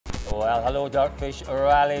Well, hello Dirtfish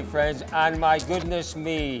Rally friends, and my goodness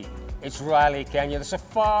me, it's Rally Kenya, the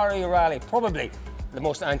Safari Rally, probably the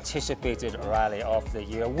most anticipated rally of the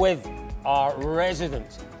year, with our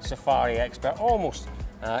resident safari expert,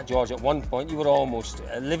 George, at one point you were almost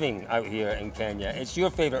living out here in Kenya. It's your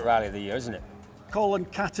favourite rally of the year, isn't it? Colin,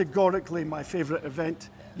 categorically my favourite event.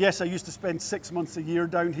 Yes, I used to spend 6 months a year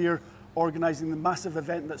down here organising the massive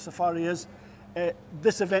event that Safari is.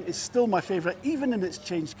 This event is still my favourite, even in its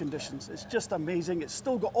changed conditions. It's just amazing. It's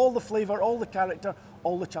still got all the flavour, all the character,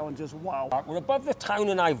 all the challenges. Wow. We're above the town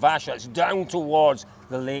in Ivasha. It's down towards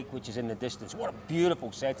the lake, which is in the distance. What a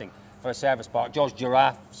beautiful setting for a service park. George,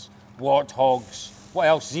 giraffes, warthogs, what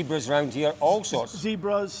else? Zebras around here, all sorts.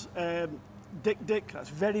 Zebras, Dick, that's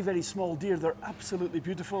very, very small deer. They're absolutely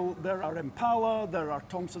beautiful. There are impala, there are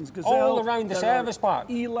Thompson's gazelle. All around the service park.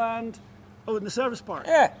 Eland. Oh, in the service park?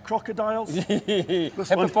 Yeah. Crocodiles.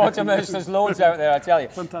 Hippopotamus, there's loads out there, I tell you.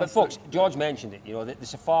 Fantastic. But folks, George mentioned it, you know, the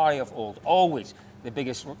safari of old, always the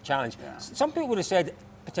biggest challenge. Yeah. Some people would have said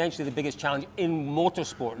potentially the biggest challenge in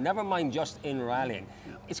motorsport, never mind just in rallying.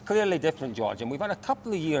 Yeah. It's clearly different, George, and we've had a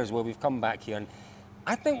couple of years where we've come back here, and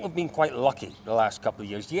I think we've been quite lucky the last couple of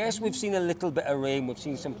years. Yes, we've seen a little bit of rain, we've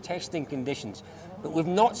seen some testing conditions, but we've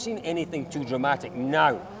not seen anything too dramatic.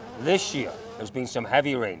 Now, this year, there's been some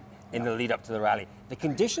heavy rain in the lead up to the rally. The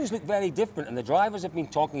conditions look very different, and the drivers have been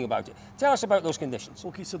talking about it. Tell us about those conditions.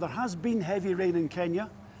 Okay, so there has been heavy rain in Kenya,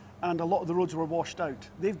 and a lot of the roads were washed out.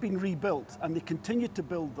 They've been rebuilt, and they continue to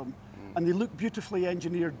build them, and they look beautifully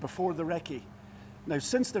engineered before the recce. Now,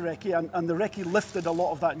 since the recce, and the recce lifted a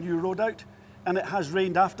lot of that new road out, and it has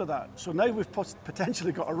rained after that. So now we've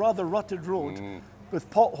potentially got a rather rutted road with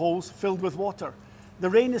potholes filled with water. The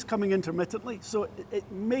rain is coming intermittently, so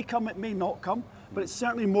it may come, it may not come, but it's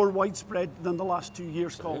certainly more widespread than the last 2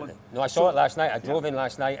 years, Colin. No, I saw it last night. I drove in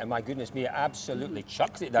last night, and my goodness me, it absolutely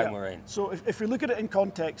chucked it down with rain. So if we look at it in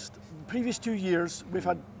context, the previous 2 years, we've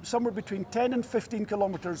had somewhere between 10 and 15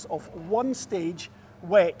 kilometres of one stage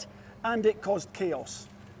wet, and it caused chaos.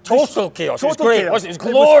 Total chaos. It was great, wasn't it? It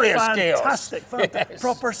was glorious chaos. Fantastic. Yes.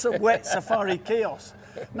 Proper wet safari chaos.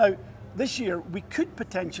 Now, this year, we could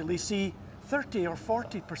potentially see 30 or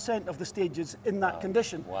 40% of the stages in that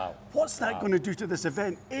condition. Wow. What's that going to do to this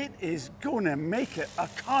event? It is going to make it a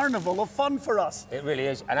carnival of fun for us. It really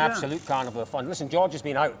is, an absolute carnival of fun. Listen, George has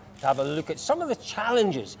been out to have a look at some of the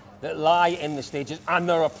challenges that lie in the stages, and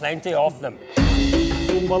there are plenty of them.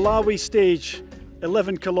 The Malawi stage,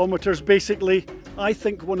 11 kilometres basically, I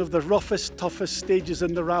think one of the roughest, toughest stages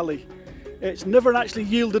in the rally. It's never actually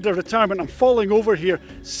yielded a retirement. I'm falling over here.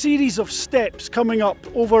 Series of steps coming up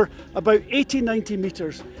over about 80, 90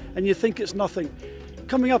 metres, and you think it's nothing.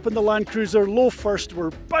 Coming up in the Land Cruiser, low first, we're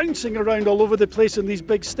bouncing around all over the place in these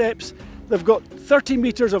big steps. They've got 30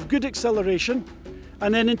 metres of good acceleration,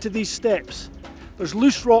 and then into these steps. There's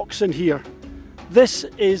loose rocks in here. This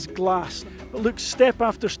is glass. But look, step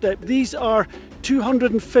after step. These are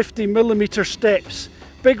 250 millimetre steps.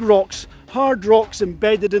 Big rocks, hard rocks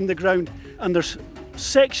embedded in the ground. And there's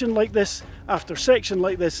section like this after section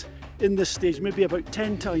like this in this stage, maybe about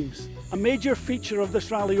 10 times. A major feature of this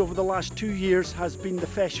rally over the last 2 years has been the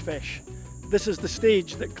Fesh. This is the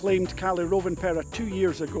stage that claimed Cali Rovanpera 2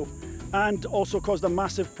 years ago, and also caused a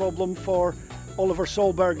massive problem for Oliver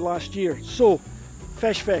Solberg last year. So,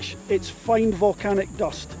 Fesh, it's fine volcanic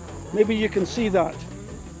dust. Maybe you can see that.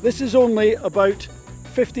 This is only about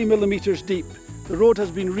 50 millimetres deep. The road has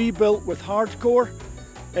been rebuilt with hardcore,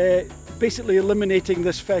 basically eliminating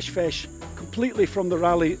this Fesh completely from the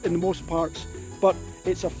rally in most parts. But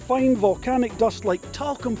it's a fine volcanic dust like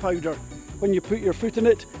talcum powder when you put your foot in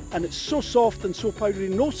it, and it's so soft and so powdery,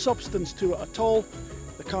 no substance to it at all.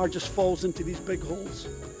 The car just falls into these big holes.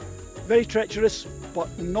 Very treacherous,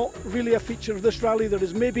 but not really a feature of this rally. There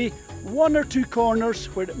is maybe 1 or 2 corners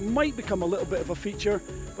where it might become a little bit of a feature,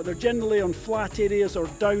 but they're generally on flat areas or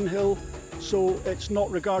downhill, so it's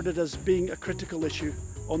not regarded as being a critical issue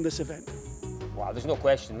on this event. Wow, there's no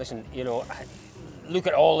question. Listen, you know, look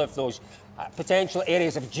at all of those potential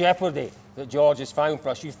areas of jeopardy that George has found for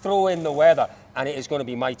us. You throw in the weather, and it is going to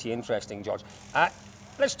be mighty interesting, George.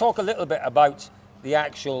 Let's talk a little bit about the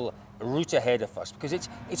actual route ahead of us, because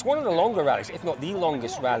it's one of the longer rallies, if not the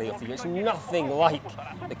longest rally of the year. It's nothing like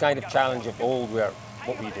the kind of challenge of old where,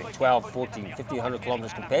 what were you doing, 12, 14, 1,500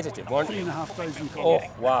 kilometres competitive, weren't you? 3,500 kilometres.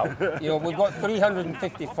 Oh, wow. You know, we've got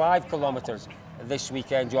 355 kilometres this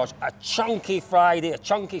weekend, George. A chunky Friday, a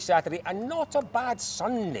chunky Saturday, and not a bad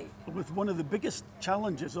Sunday. With one of the biggest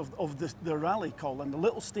challenges of the rally, Colin, the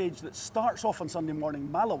little stage that starts off on Sunday morning,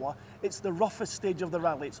 Malawi, it's the roughest stage of the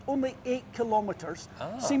rally. It's only 8 kilometres.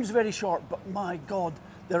 Seems very short, but my God,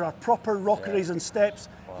 there are proper rockeries and steps.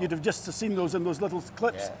 You'd have just seen those in those little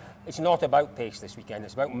clips. Yeah. It's not about pace this weekend,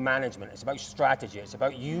 it's about management, it's about strategy, it's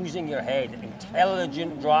about using your head.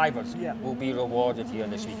 Intelligent drivers will be rewarded here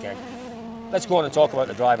this weekend. Let's go on and talk about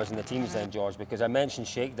the drivers and the teams then, George, because I mentioned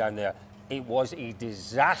shakedown there. It was a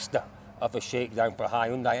disaster of a shakedown for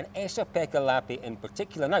Hyundai, and Esa-Pekka Lappi in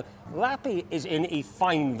particular. Now, Lappi is in a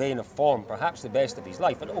fine vein of form, perhaps the best of his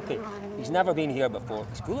life, and okay, he's never been here before.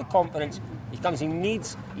 He's full of confidence. He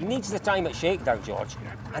needs the time at shakedown, George,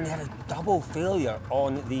 and they had a double failure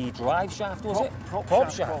on the drive shaft, was it?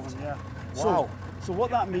 Prop shaft. Yeah. Wow. So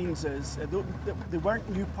what that means is, they weren't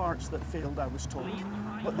new parts that failed, I was told,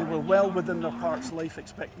 but they were well within their parts' life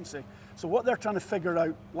expectancy. So what they're trying to figure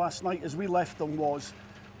out last night as we left them was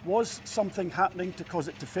something happening to cause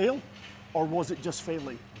it to fail, or was it just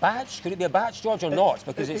failing? Batch? Could it be a batch, George, or not?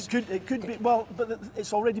 Because it could be. Well, but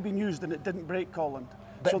it's already been used and it didn't break, Colin.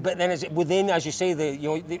 But then is it within, as you say,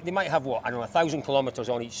 they might have what, I don't know, 1,000 kilometres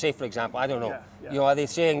on each, say for example, I don't know. Yeah. Are they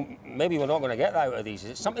saying maybe we're not going to get that out of these?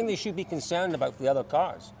 Is it something they should be concerned about for the other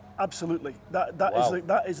cars? Absolutely.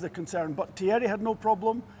 That is the concern. But Thierry had no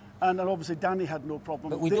problem, and obviously Danny had no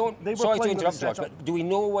problem. But we don't. Sorry to interrupt, George, but do we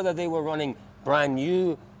know whether they were running brand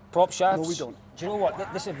new prop shafts? No, we don't. Do you know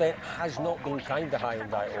what? This event has not been kind to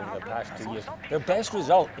Hyundai over the past 2 years. Their best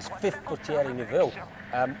result is 5th for Thierry Neuville.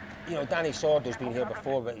 Danny Sordo's been here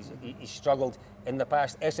before, but he's struggled in the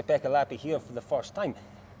past. Esa-Pekka Lappi here for the first time.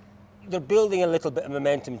 They're building a little bit of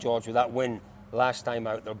momentum, George, with that win last time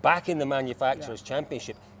out. They're back in the Manufacturers'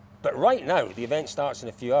 Championship. But right now, the event starts in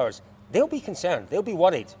a few hours. They'll be concerned. They'll be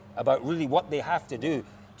worried about really what they have to do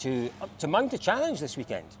to mount a challenge this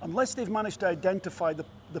weekend. Unless they've managed to identify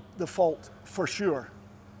the fault for sure,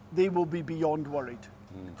 they will be beyond worried,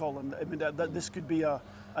 Colin. I mean, this could be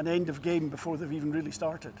an end of game before they've even really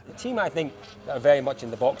started. The team, I think, that are very much in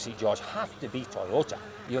the box seat, George, have to be Toyota.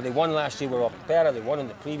 They won last year with Pera, they won in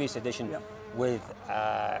the previous edition with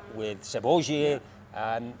Seb Ogier.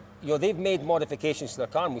 They've made modifications to their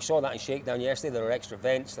car, and we saw that in shakedown yesterday. There are extra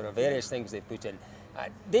vents, there are various things they've put in.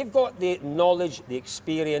 They've got the knowledge, the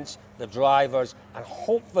experience, the drivers, and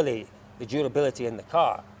hopefully the durability in the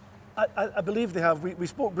car. I believe they have. We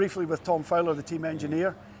spoke briefly with Tom Fowler, the team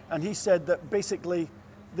engineer, and he said that basically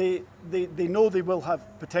they know they will have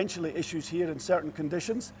potentially issues here in certain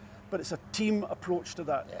conditions, but it's a team approach to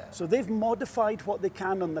that. Yeah. So they've modified what they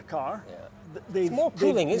can on the car. Yeah. They've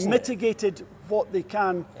mitigated what they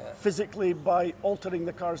can physically by altering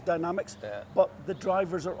the car's dynamics, but the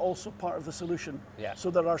drivers are also part of the solution. Yeah.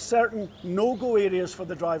 So there are certain no-go areas for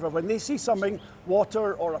the driver. When they see something,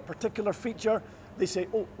 water or a particular feature, they say,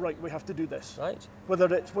 oh, right, we have to do this. Right.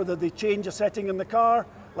 Whether they change a setting in the car,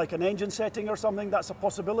 like an engine setting or something, that's a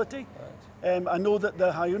possibility. Right. I know that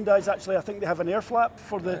the Hyundais actually, I think they have an air flap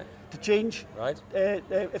for to change. Right.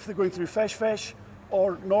 If they're going through fesh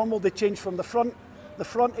or normal, they change from the front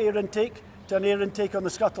air intake to an air intake on the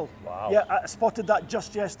scuttle. Wow. Yeah, I spotted that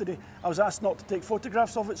just yesterday. I was asked not to take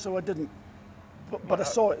photographs of it, so I didn't. But I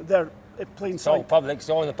saw it there at plain sight. It's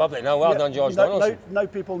all in the public now. Well done, George Donaldson. Now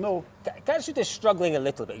people know. Katsuta is struggling a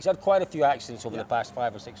little bit. He's had quite a few accidents over the past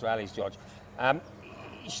 5 or 6 rallies, George.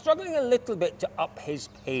 He's struggling a little bit to up his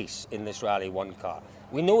pace in this Rally 1 car.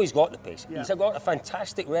 We know he's got the pace. Yeah. He's got a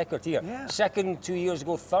fantastic record here. Yeah. Second 2 years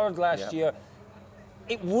ago, third last year.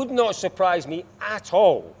 It would not surprise me at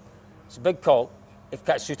all. It's a big call if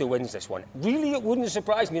Katsuta wins this one. Really, it wouldn't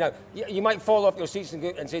surprise me. Now, you might fall off your seats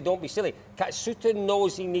and say, don't be silly. Katsuta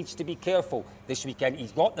knows he needs to be careful this weekend.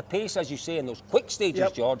 He's got the pace, as you say, in those quick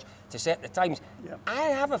stages, George, to set the times. I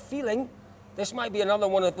have a feeling this might be another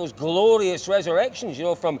one of those glorious resurrections,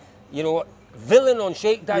 from, villain on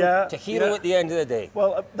shakedown to hero at the end of the day.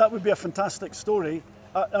 Well, that would be a fantastic story.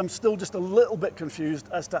 I'm still just a little bit confused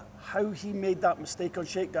as to how he made that mistake on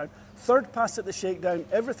shakedown. Third pass at the shakedown,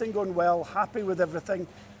 everything going well, happy with everything,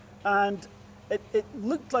 and it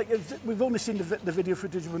looked like we've only seen the video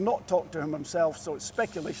footage. We've not talked to him himself, so it's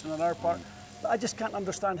speculation on our part. But I just can't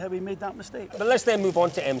understand how he made that mistake. But let's then move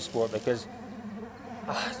on to M Sport, because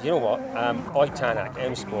you know what, Oid Tanak,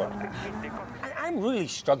 M Sport, I'm really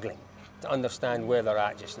struggling to understand where they're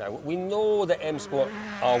at just now. We know that M Sport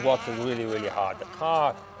are working really, really hard. The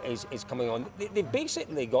car is coming on. They've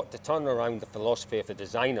basically got to turn around the philosophy of the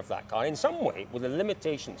design of that car in some way, with the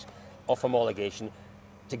limitations of homologation,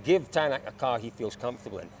 to give Tanak a car he feels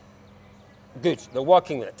comfortable in. Good, they're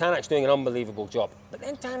working with it. Tanak's doing an unbelievable job. But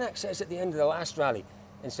then Tanak says at the end of the last rally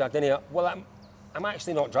in Sardinia, well, I'm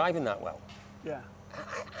actually not driving that well. Yeah.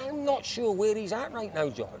 I'm not sure where he's at right now,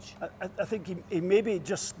 George. I think he maybe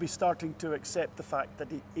just be starting to accept the fact that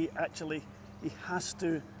he has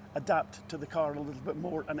to adapt to the car a little bit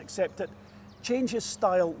more and accept it. Change his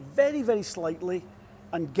style very, very slightly.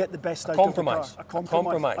 and get the best out compromise. of the car.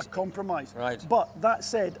 A compromise. Right. But that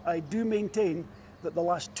said, I do maintain that the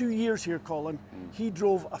last 2 years here, Colin, he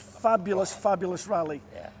drove a fabulous, fabulous rally.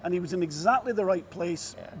 Yeah. And he was in exactly the right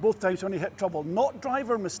place both times when he hit trouble. Not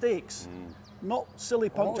driver mistakes, not silly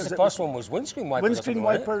punctures. What was the first one? Was windscreen wiper? Windscreen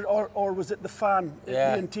wiper, or was it the fan,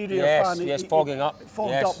 the interior fan? Yes, fogging up.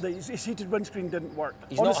 Fogged up. His heated windscreen didn't work.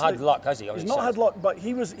 He's honestly, not had luck, has he? He's not had luck, but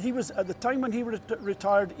he was at the time when he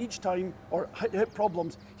retired each time or hit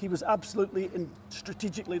problems, he was absolutely in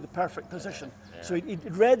strategically the perfect position. Yeah. So he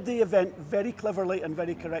read the event very cleverly and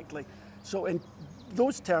very correctly. So in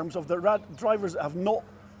those terms of the drivers that have not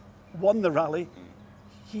won the rally,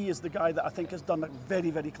 he is the guy that I think has done a very,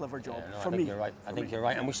 very clever job. Yeah, no, for I think me. You're right. I think you're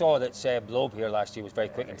right. And we saw that Seb Loeb here last year was very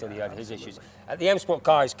quick until he had his issues. The M Sport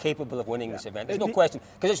car is capable of winning this event. There's no question.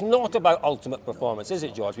 Because it's not about ultimate performance, is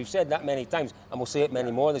it, George? We've said that many times, and we'll say it many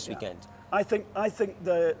more this weekend. I think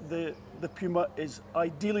the Puma is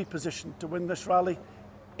ideally positioned to win this rally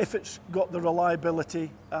if it's got the reliability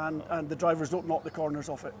and the drivers don't knock the corners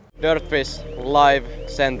off it. Dirtfish Live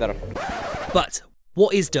Center. But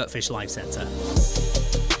what is Dirtfish Live Center?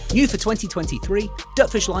 New for 2023,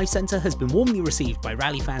 Dirtfish Live Center has been warmly received by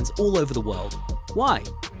rally fans all over the world. Why?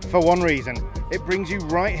 For one reason, it brings you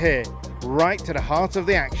right here, right to the heart of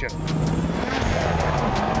the action.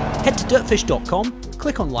 Head to dirtfish.com,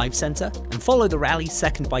 click on Live Center, and follow the rally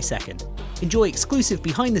second by second. Enjoy exclusive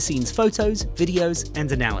behind-the-scenes photos, videos,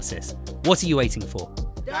 and analysis. What are you waiting for?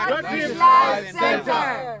 Dirtfish Live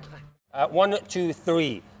Center! 1, 2,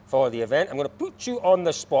 3. For the event. I'm going to put you on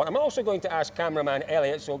the spot. I'm also going to ask cameraman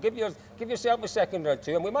Elliot, so give yourself a second or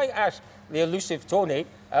two, and we might ask the elusive Tony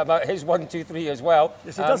about his 1, 2, 3 as well.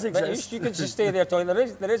 Yes, it does exist. You can just stay there, Tony.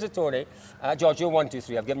 There is a Tony. George, you're 1, 2,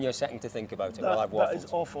 3. I've given you a second to think about it while I've waffled. That is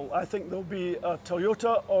awful. I think there'll be a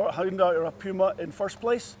Toyota or a Hyundai or a Puma in first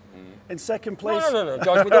place. In second place... No,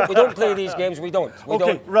 George, we don't play these games. We don't.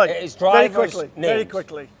 Right. It's drivers' names. Very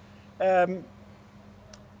quickly.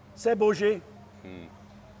 Seb Ogier.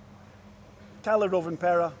 Kalle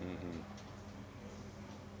Rovanperä,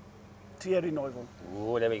 Thierry Neuville.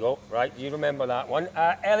 Oh, there we go. Right, you remember that one.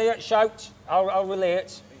 Elliot, shout. I'll relay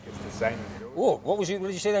it. It's the same. Oh, what did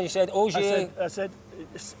you say then? You said Ogier. I said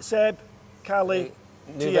Seb, Kalle,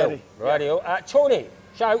 Thierry. Radio. Tony,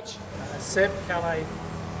 shout. Seb, Kalle,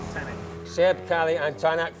 Tanak. Seb, Kalle and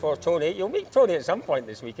Tanak for Tony. You'll meet Tony at some point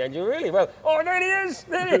this weekend. You really will. Oh, there he is.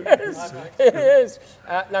 There he is. There he is.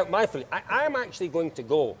 Now, mindfully, I am actually going to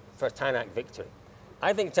go for Tanak victory.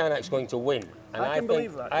 I think Tanak's going to win. And I can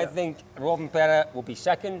believe that. I think Rovanperä will be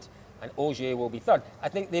second and Ogier will be third. I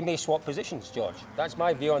think they may swap positions, George. That's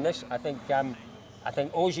my view on this. I think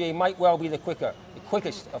Ogier might well be the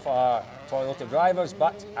quickest of our Toyota drivers,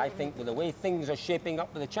 but I think with the way things are shaping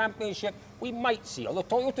up with the championship, we might see, although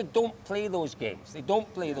Toyota don't play those games. They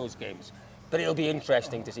don't play those games. But it'll be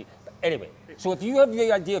interesting to see. But anyway, so if you have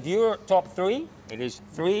the idea of your top 3, it is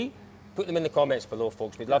 3. Put them in the comments below,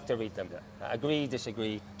 folks. We'd love to read them. Agree,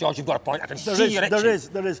 disagree. George, you've got a point. I can see you're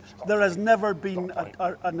itching. There has never been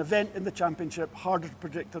an event in the championship harder to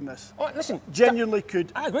predict than this. Oh, listen. Genuinely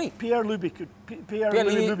could. I agree. Pierre-Louis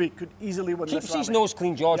could easily win this rally. Keeps his nose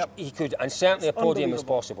clean, George. Yep. He could, and certainly a podium is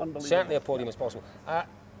possible. Certainly a podium is possible.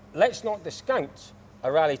 Let's not discount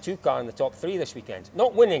a Rally 2 car in the top 3 this weekend.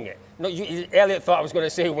 Not winning it. Elliot thought I was going to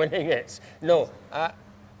say winning it. No.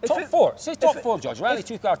 Top 4. Say top 4, George. Rally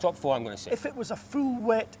 2 car top 4, I'm going to say. If it was a full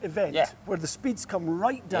wet event where the speeds come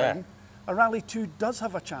right down, a Rally 2 does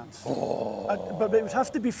have a chance. But it would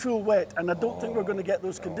have to be full wet, and I don't think we're going to get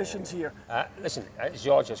those conditions here. Listen, as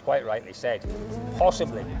George has quite rightly said,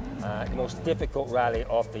 possibly the most difficult rally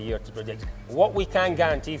of the year to predict. What we can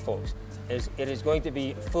guarantee, folks, is it is going to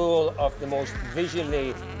be full of the most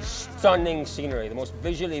visually stunning scenery, the most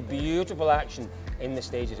visually beautiful action in the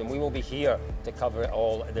stages, and we will be here to cover it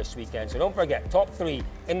all this weekend. So don't forget, top 3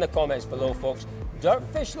 in the comments below, folks.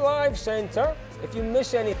 Dirtfish Live Center. If you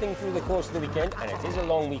miss anything through the course of the weekend, and it is a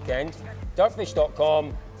long weekend,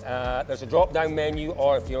 dirtfish.com. There's a drop-down menu,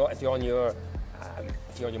 or if you're on your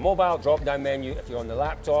mobile, drop-down menu. If you're on the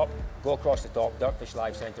laptop, go across the top, Dirtfish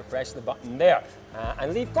Live Center, press the button there,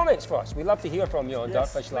 and leave comments for us. We'd love to hear from you on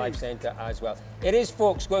Dirtfish Live Center as well. It is,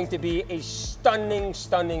 folks, going to be a stunning,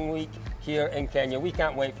 stunning week here in Kenya. We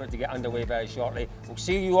can't wait for it to get underway very shortly. We'll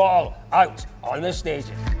see you all out on the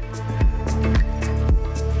stages.